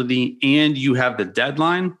accountability, and you have the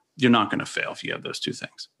deadline. You're not going to fail if you have those two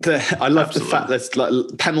things. I love Absolutely. The fact there's like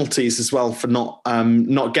penalties as well for not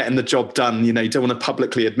getting the job done. You don't want to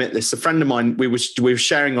publicly admit this. A friend of mine, we were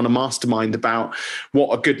sharing on a mastermind about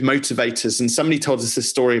what are good motivators, and somebody told us this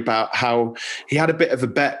story about how he had a bit of a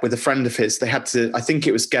bet with a friend of his. They had to, I think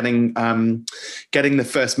it was getting the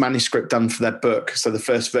first manuscript done for their book, so the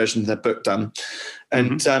first version of their book done.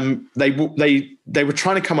 And they were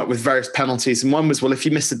trying to come up with various penalties. And one was, well, if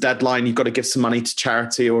you miss the deadline, you've got to give some money to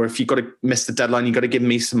charity, or if you've got to miss the deadline, you've got to give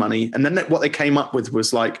me some money. And then what they came up with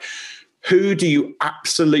was like, who do you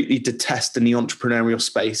absolutely detest in the entrepreneurial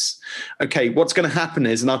space? Okay, what's going to happen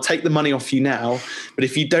is, and I'll take the money off you now, but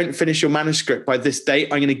if you don't finish your manuscript by this date,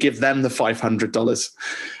 I'm going to give them the $500.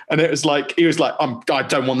 And it was like, he was like, I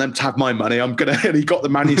don't want them to have my money. I'm going to, and he got the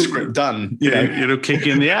manuscript done. It'll kick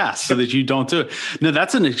you in the ass so that you don't do it. No,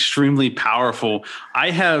 that's an extremely powerful,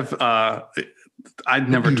 I'd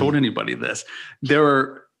never told anybody this. There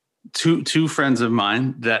are two friends of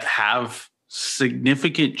mine that have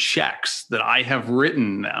significant checks that I have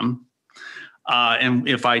written them. And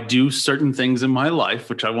if I do certain things in my life,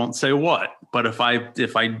 which I won't say what, but if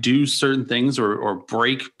I do certain things or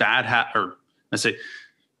break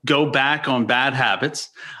go back on bad habits,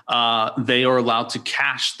 they are allowed to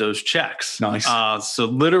cash those checks. Nice. So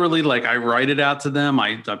literally, like, I write it out to them.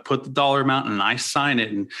 I put the dollar amount and I sign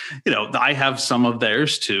it. And, I have some of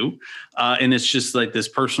theirs too. And it's just like this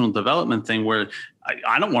personal development thing where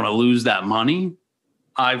I don't want to lose that money.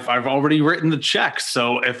 I've already written the check.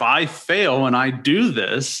 So if I fail and I do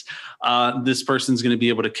this, this person's going to be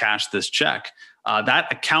able to cash this check. That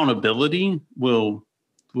accountability will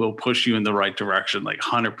push you in the right direction, like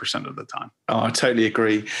 100% of the time. Oh, I totally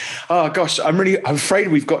agree. Oh gosh, I'm afraid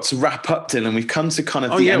we've got to wrap up, Dylan. We've come to kind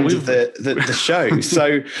of the end of the show.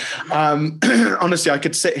 So honestly, I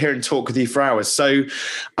could sit here and talk with you for hours. So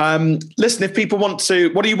listen, if people want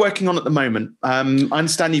to, what are you working on at the moment? I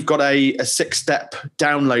understand you've got a 6-step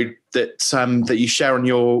download that you share on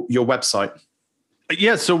your website.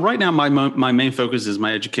 Yeah. So right now, my main focus is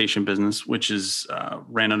my education business, which is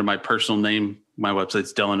ran under my personal name. My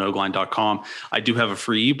website's DylanOgline.com. I do have a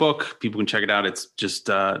free ebook. People can check it out. It's just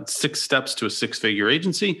 6 steps to a 6-figure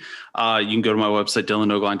agency. You can go to my website,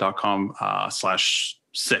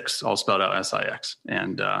 DylanOgline.com/6, all spelled out SIX,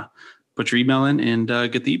 and put your email in and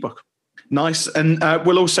get the ebook. Nice. And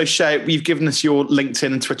we'll also share, you've given us your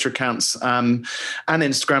LinkedIn and Twitter accounts and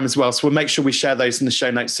Instagram as well. So we'll make sure we share those in the show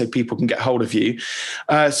notes so people can get hold of you.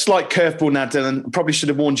 Slight curveball now, Dylan. Probably should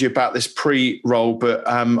have warned you about this pre-roll, but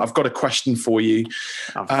I've got a question for you.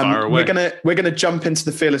 Fire away. We're gonna jump into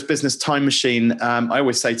the Fearless Business time machine. I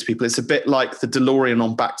always say to people, it's a bit like the DeLorean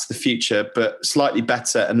on Back to the Future, but slightly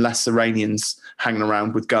better and less Iranians. hanging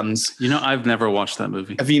around with guns. I've never watched that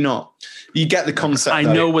movie. Have you not? You get the concept. I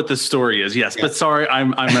know what the story is. Yes, but sorry, I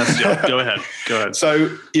messed you up. Go ahead.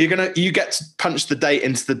 So you get to punch the date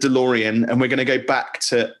into the DeLorean, and we're going to go back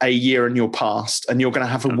to a year in your past, and you're going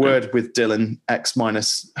to have a word with Dylan X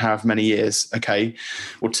minus however many years, okay,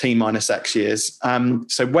 or T minus X years.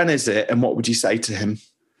 So when is it, and what would you say to him?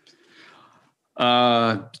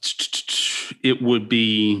 It would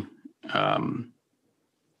be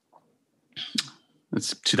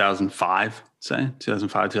it's 2005. Say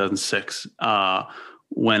 2005, 2006.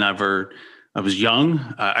 Whenever I was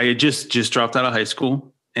young, I had just dropped out of high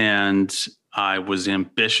school, and I was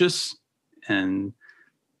ambitious, and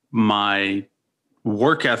my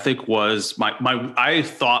work ethic was I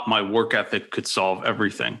thought my work ethic could solve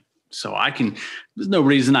everything. So there's no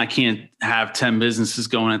reason I can't have 10 businesses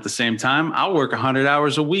going at the same time. I'll work 100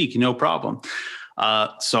 hours a week, no problem.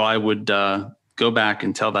 So I would go back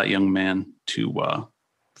and tell that young man to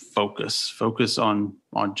focus on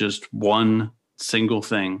just one single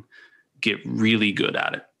thing, get really good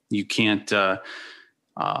at it. You can't, there's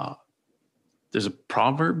a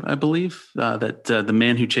proverb, I believe, that the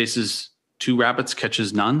man who chases 2 rabbits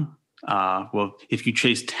catches none. Well, if you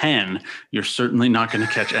chase 10, you're certainly not going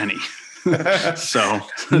to catch any. Not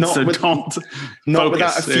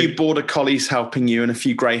without a few border collies helping you and a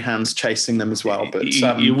few greyhounds chasing them as well. But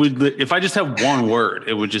you would, if I just have one word,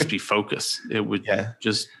 it would just be focus. It would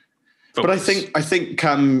just focus. But I think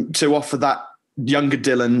to offer that younger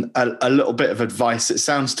Dylan a little bit of advice, it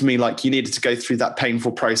sounds to me like you needed to go through that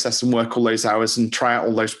painful process and work all those hours and try out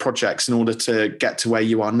all those projects in order to get to where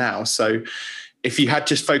you are now. So if you had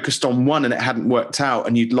just focused on one and it hadn't worked out,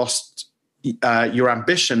 and you'd lost your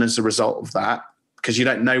ambition as a result of that, because you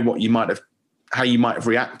don't know how you might have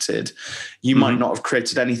reacted, you might not have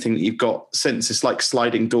created anything that you've got since. It's like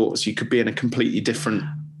sliding doors. You could be in a completely different.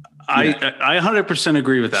 I 100%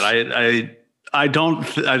 agree with that. I don't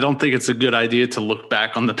think it's a good idea to look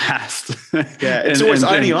back on the past. Yeah, it's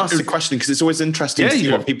I only ask the question because it's always interesting to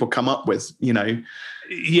see what people come up with.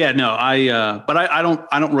 Yeah, no, but I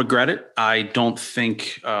don't regret it. I don't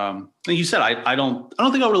think, like you said, I don't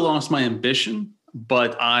think I would have lost my ambition,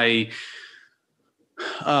 but I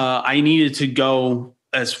needed to go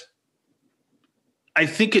I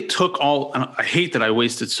think it took I hate that I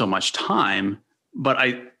wasted so much time, but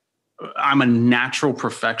I'm a natural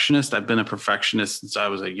perfectionist. I've been a perfectionist since I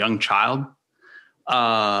was a young child.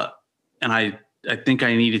 And I think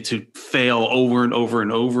I needed to fail over and over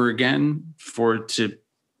and over again for it to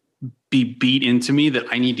be beat into me that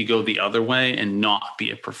I need to go the other way and not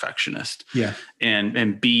be a perfectionist. Yeah.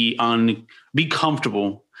 And be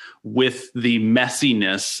comfortable with the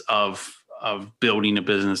messiness of building a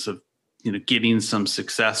business, of, getting some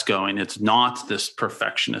success going. It's not this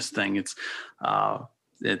perfectionist thing. It's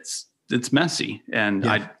messy. And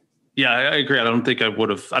I agree. I don't think I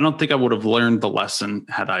would have learned the lesson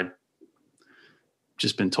had I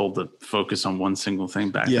just been told to focus on one single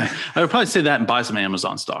thing back then. I would probably say that and buy some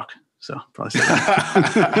Amazon stock. So probably say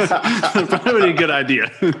that. Probably a good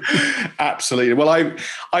idea. Absolutely. Well,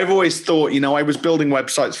 I've always thought, I was building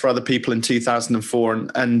websites for other people in 2004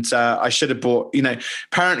 and I should have bought,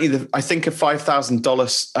 apparently I think a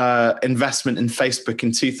 $5,000 investment in Facebook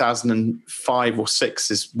in 2005 or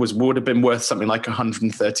 6 would have been worth something like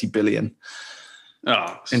 130 billion.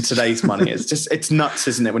 Oh, in today's money. It's nuts,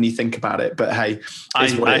 isn't it, when you think about it? But hey,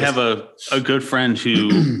 I have a good friend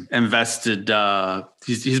who invested,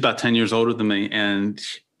 he's about 10 years older than me. And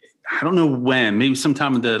I don't know when, maybe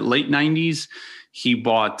sometime in the late 90s, he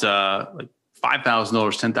bought like $5,000,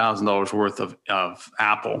 $10,000 worth of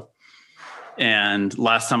Apple. And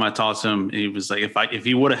last time I talked to him, he was like, if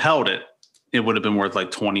he would have held it, it would have been worth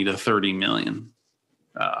like 20 to 30 million.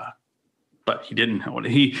 But he didn't hold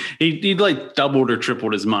it. He like doubled or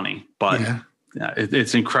tripled his money. But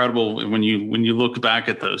it's incredible when you look back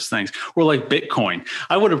at those things. Or like Bitcoin.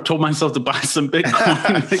 I would have told myself to buy some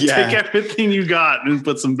Bitcoin. Take everything you got and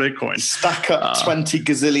put some Bitcoin. Stack up 20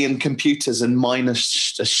 gazillion computers and mine a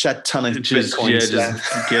shed ton of Bitcoin.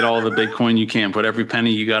 Just get all the Bitcoin you can. Put every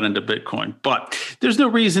penny you got into Bitcoin. But there's no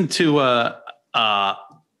reason to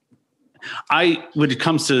when it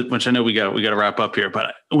comes to, which I know we got to wrap up here,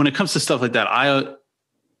 but when it comes to stuff like that, I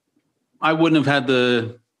wouldn't have had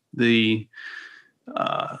the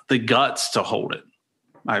guts to hold it.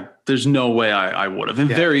 There's no way I would have, and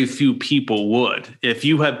very few people would. If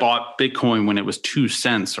you had bought Bitcoin when it was 2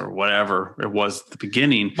 cents or whatever it was at the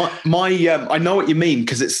beginning, I know what you mean,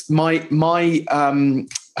 because it's my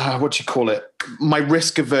what do you call it? My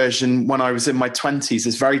risk aversion when I was in my 20s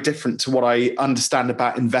is very different to what I understand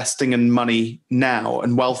about investing and money now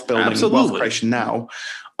and wealth building and wealth creation now.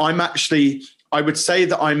 I would say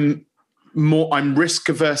that I'm risk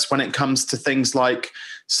averse when it comes to things like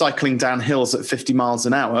cycling down hills at 50 miles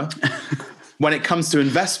an hour. When it comes to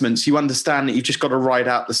investments, you understand that you've just got to ride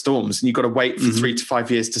out the storms and you've got to wait for 3 to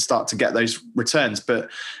 5 years to start to get those returns.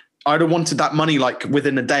 But I'd have wanted that money like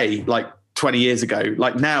within a day, like 20 years ago.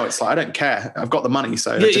 Like now it's like, I don't care. I've got the money.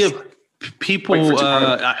 So people,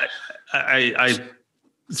 I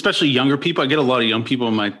especially younger people, I get a lot of young people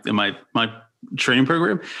in my training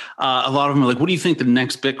program. A lot of them are like, what do you think the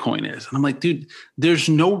next Bitcoin is? And I'm like, dude, there's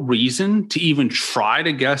no reason to even try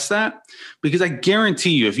to guess that, because I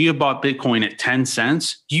guarantee you, if you had bought Bitcoin at 10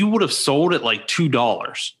 cents, you would have sold it like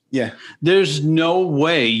 $2. Yeah. There's no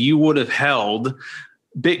way you would have held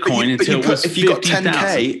Bitcoin until it was $50,000. If you got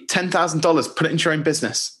 $10,000, put it into your own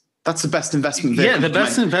business. That's the best investment vehicle. Yeah, the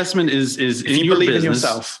best investment is in your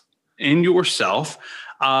business, in yourself.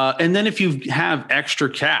 And then if you have extra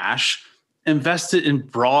cash, invest it in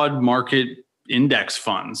broad market index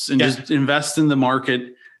funds and just invest in the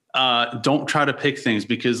market. Don't try to pick things,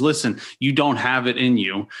 because listen, you don't have it in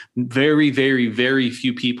you. Very, very, very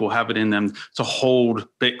few people have it in them to hold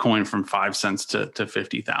Bitcoin from 5 cents to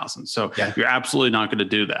 50,000. So you're absolutely not going to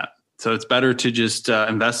do that. So it's better to just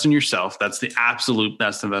invest in yourself. That's the absolute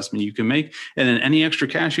best investment you can make. And then any extra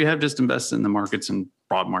cash you have, just invest in the markets and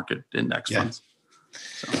broad market index funds.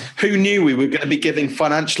 So. Who knew we were going to be giving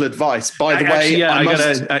financial advice? By the way, I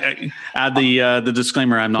gotta add the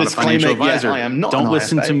disclaimer. I'm not a financial advisor. I am not. Don't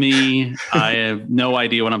listen to me. I have no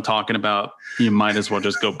idea what I'm talking about. You might as well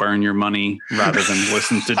just go burn your money rather than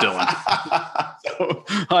listen to Dylan. So,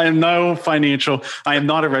 I am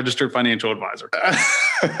not a registered financial advisor.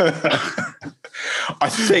 I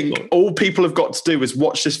think all people have got to do is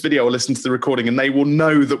watch this video or listen to the recording, and they will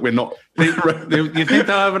know that we're not. You think they'll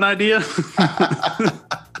have an idea?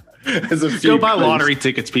 Go buy lottery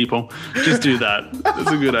tickets, people. Just do that.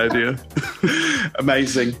 That's a good idea.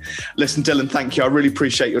 Amazing. Listen, Dylan, thank you. I really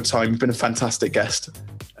appreciate your time. You've been a fantastic guest.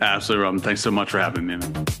 Absolutely, Robin. Thanks so much for having me,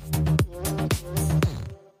 man.